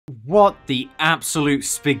What the absolute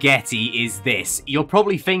spaghetti is this? You're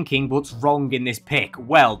probably thinking what's wrong in this pic.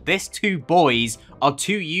 Well, these two boys are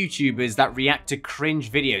two YouTubers that react to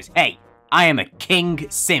cringe videos. Hey, I am a king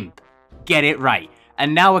simp. Get it right.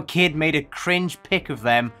 And now a kid made a cringe pic of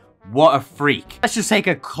them. What a freak. Let's just take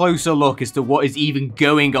a closer look as to what is even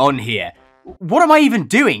going on here. What am I even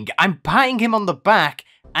doing? I'm patting him on the back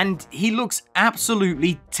and he looks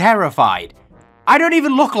absolutely terrified. I don't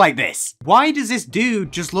even look like this. Why does this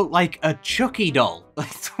dude just look like a Chucky doll?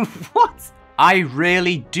 What? I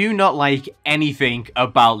really do not like anything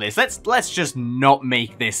about this. Let's just not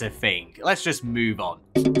make this a thing. Let's just move on.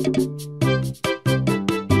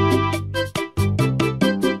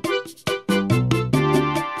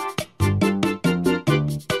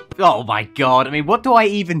 Oh my god, I mean, what do I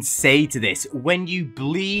even say to this? When you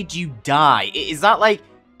bleed, you die. Is that like,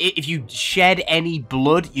 if you shed any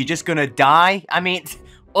blood, you're just gonna die? I mean,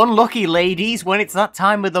 unlucky ladies, when it's that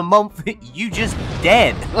time of the month, you just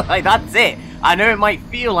dead. Like, that's it. I know it might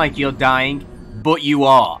feel like you're dying, but you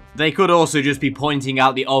are. They could also just be pointing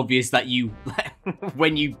out the obvious that you,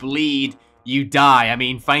 when you bleed, you die. I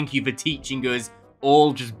mean, thank you for teaching us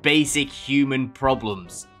all just basic human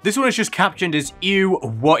problems. This one is just captioned as, ew,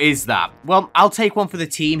 what is that? Well, I'll take one for the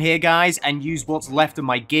team here, guys, and use what's left of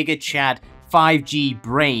my GigaChad 5G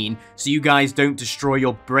brain so you guys don't destroy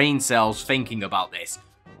your brain cells thinking about this.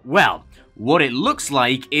 Well, what it looks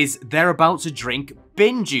like is they're about to drink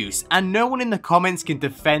bin juice, and no one in the comments can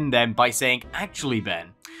defend them by saying, actually,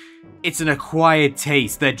 Ben, it's an acquired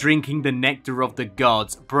taste. They're drinking the nectar of the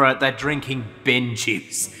gods. Bruh, they're drinking bin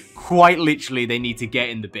juice. Quite literally, they need to get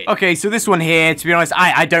in the bin. Okay, so this one here, to be honest,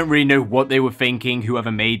 I don't really know what they were thinking,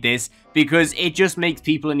 whoever made this, because it just makes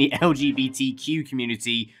people in the LGBTQ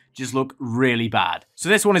community just look really bad. So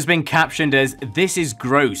this one has been captioned as, this is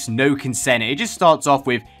gross, no consent. It just starts off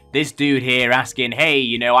with this dude here asking, hey,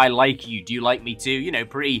 you know, I like you, do you like me too? You know,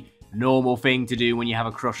 pretty normal thing to do when you have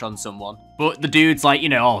a crush on someone. But the dude's like, you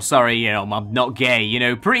know, oh, sorry, you know, I'm not gay. You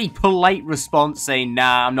know, pretty polite response saying,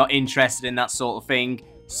 nah, I'm not interested in that sort of thing.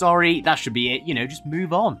 Sorry, that should be it, you know, just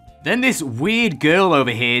move on. Then this weird girl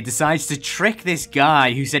over here decides to trick this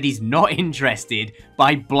guy who said he's not interested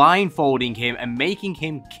by blindfolding him and making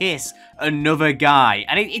him kiss another guy.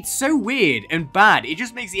 And it's so weird and bad. It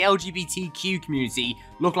just makes the LGBTQ community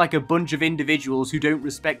look like a bunch of individuals who don't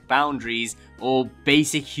respect boundaries or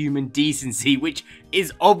basic human decency, which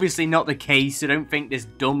is obviously not the case, so don't think this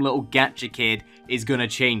dumb little gacha kid is gonna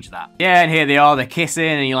change that. Yeah, and here they are, they're kissing,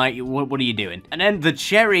 and you're like, what are you doing? And then the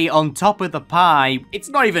cherry on top of the pie, it's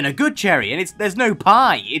not even a good cherry, and there's no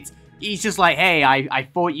pie. He's just like, hey, I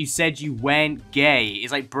thought you said you weren't gay.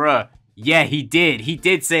 It's like, bruh, yeah, he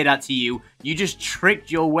did say that to you. You just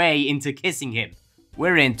tricked your way into kissing him.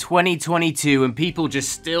 We're in 2022 and people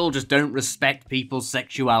still don't respect people's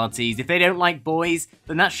sexualities. If they don't like boys,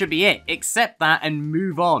 then that should be it. Accept that and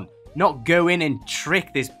move on. Not go in and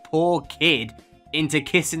trick this poor kid into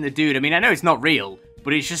kissing the dude. I mean, I know it's not real,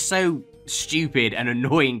 but it's just so stupid and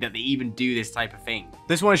annoying that they even do this type of thing.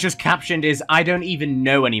 This one is just captioned as, I don't even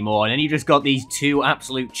know anymore. And then you just got these two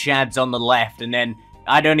absolute chads on the left, and then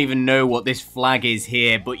I don't even know what this flag is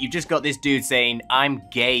here, but you've just got this dude saying, I'm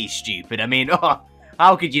gay, stupid. I mean, oh,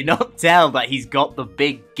 how could you not tell that he's got the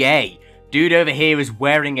big gay? Dude over here is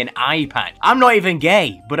wearing an eye patch. I'm not even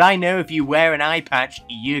gay, but I know if you wear an eye patch,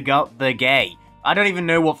 you got the gay. I don't even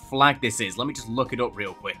know what flag this is. Let me just look it up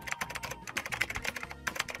real quick.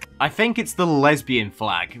 I think it's the lesbian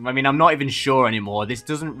flag. I mean, I'm not even sure anymore. This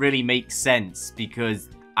doesn't really make sense because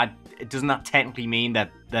doesn't that technically mean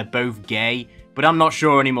that they're both gay? But I'm not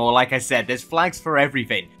sure anymore. Like I said, there's flags for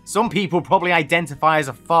everything. Some people probably identify as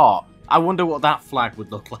a fart. I wonder what that flag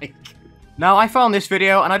would look like. Now, I found this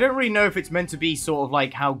video, and I don't really know if it's meant to be sort of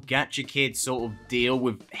like how gacha kids sort of deal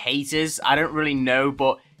with haters. I don't really know,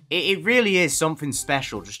 but it really is something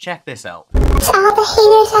special. Just check this out. To all the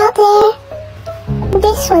haters out there,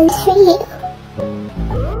 this one's for you.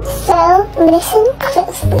 So, listen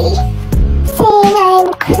closely. Saying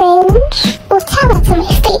I'm cringe? Well, tell it to my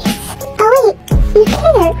face. Oh wait, you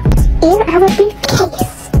can't. In our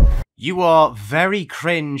briefcase. You are very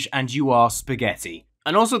cringe and you are spaghetti.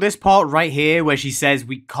 And also this part right here where she says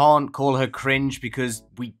we can't call her cringe because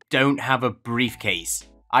we don't have a briefcase.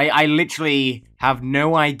 I literally have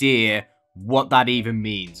no idea what that even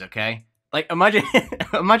means, okay? Like, imagine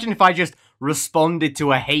imagine if I just responded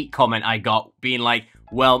to a hate comment I got being like,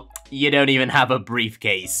 well, you don't even have a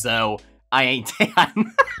briefcase, so I ain't...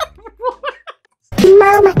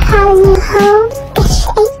 Mama calling you home, bitch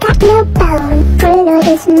ain't got no bone. Bruno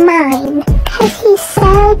is mine, cause he's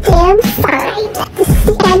so damn fine. This is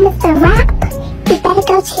the end of the rap. You better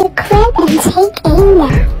go to your crib and take a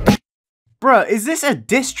nap. Bruh, is this a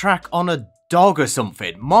diss track on a dog or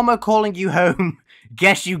something? Mama calling you home,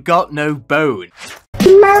 guess you got no bone.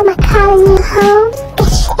 Mama calling you home,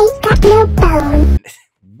 guess you ain't got no bone.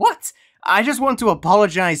 What? I just want to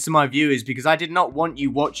apologize to my viewers because I did not want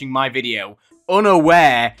you watching my video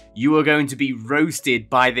unaware you were going to be roasted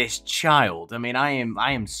by this child. I mean, I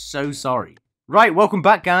am so sorry. Right, welcome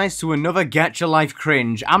back guys to another Gacha Life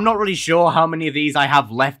Cringe. I'm not really sure how many of these I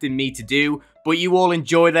have left in me to do, but you all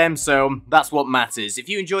enjoy them, so that's what matters. If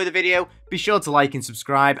you enjoy the video, be sure to like and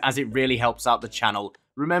subscribe as it really helps out the channel.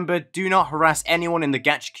 Remember, do not harass anyone in the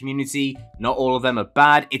gacha community. Not all of them are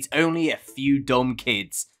bad, it's only a few dumb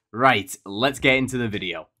kids. Right, let's get into the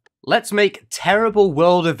video. Let's make terrible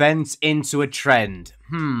world events into a trend.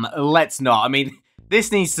 Let's not. I mean,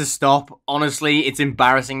 this needs to stop. Honestly, it's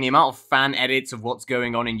embarrassing. The amount of fan edits of what's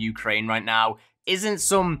going on in Ukraine right now isn't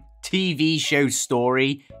some TV show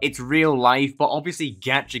story. It's real life, but obviously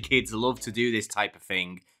gacha kids love to do this type of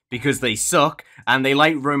thing because they suck and they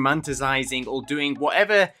like romanticizing or doing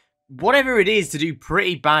whatever it is to do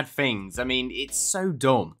pretty bad things. I mean, it's so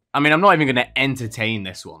dumb. I mean, I'm not even going to entertain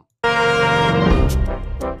this one.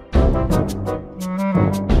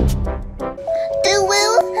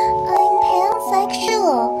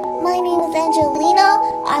 Pansexual. My name is Angelina.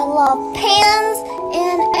 I love pans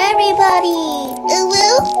and everybody.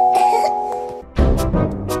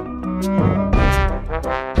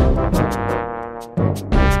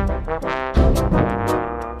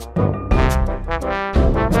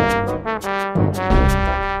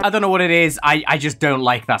 I don't know what it is, I just don't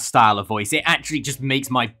like that style of voice. It actually just makes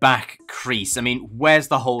my back crease. I mean, where's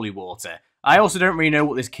the holy water? I also don't really know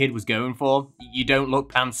what this kid was going for. You don't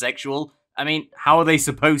look pansexual. I mean, how are they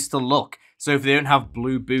supposed to look? So if they don't have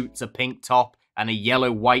blue boots, a pink top, and a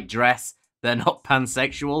yellow-white dress, they're not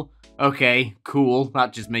pansexual? Okay, cool,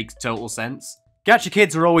 that just makes total sense. Gacha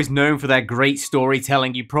kids are always known for their great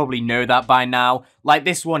storytelling, you probably know that by now. Like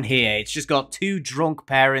this one here, it's just got two drunk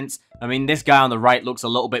parents. I mean, this guy on the right looks a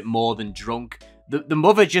little bit more than drunk. The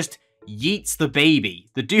mother just yeets the baby.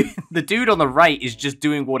 The dude on the right is just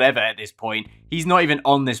doing whatever at this point. He's not even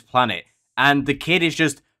on this planet. And the kid is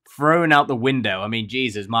just thrown out the window. I mean,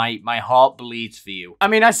 Jesus, my heart bleeds for you. I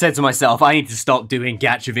mean, I said to myself, I need to stop doing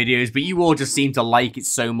gacha videos, but you all just seem to like it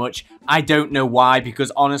so much. I don't know why,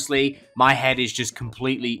 because honestly, my head is just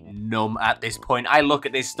completely numb at this point. I look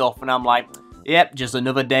at this stuff and I'm like, yep, just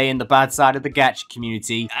another day in the bad side of the gacha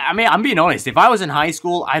community. I mean, I'm being honest, if I was in high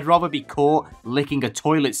school, I'd rather be caught licking a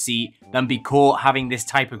toilet seat than be caught having this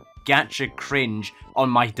type of gacha cringe on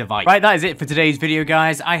my device. Right, that is it for today's video,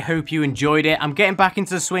 guys. I hope you enjoyed it. I'm getting back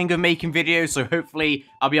into the swing of making videos, so hopefully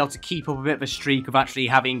I'll be able to keep up a bit of a streak of actually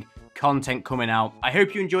having content coming out. I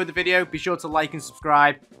hope you enjoyed the video. Be sure to like and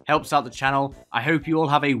subscribe. Helps out the channel. I hope you all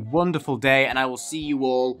have a wonderful day, and I will see you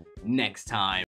all next time.